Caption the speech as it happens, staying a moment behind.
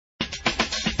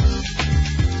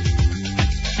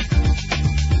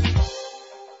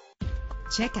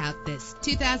Check out this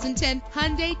 2010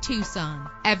 Hyundai Tucson.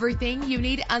 Everything you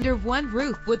need under one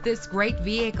roof with this great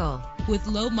vehicle. With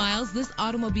low miles, this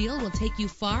automobile will take you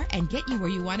far and get you where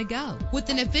you want to go. With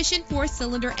an efficient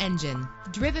 4-cylinder engine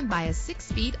driven by a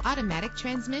 6-speed automatic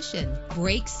transmission.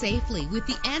 Brake safely with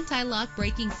the anti-lock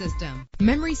braking system.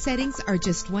 Memory settings are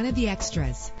just one of the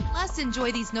extras. Plus,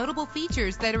 enjoy these notable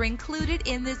features that are included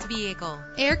in this vehicle: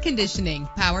 air conditioning,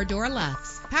 power door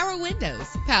locks, power windows,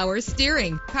 power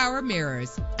steering, power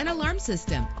mirrors, an alarm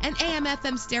system, an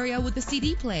AM/FM stereo with a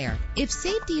CD player. If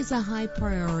safety is a high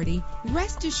priority,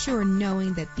 rest assured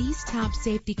knowing that these top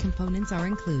safety components are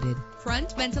included: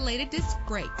 front ventilated disc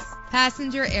brakes,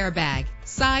 passenger airbag,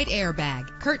 side airbag,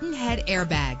 curtain head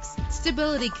airbags,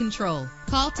 stability control.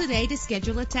 Call today to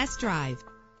schedule a test drive.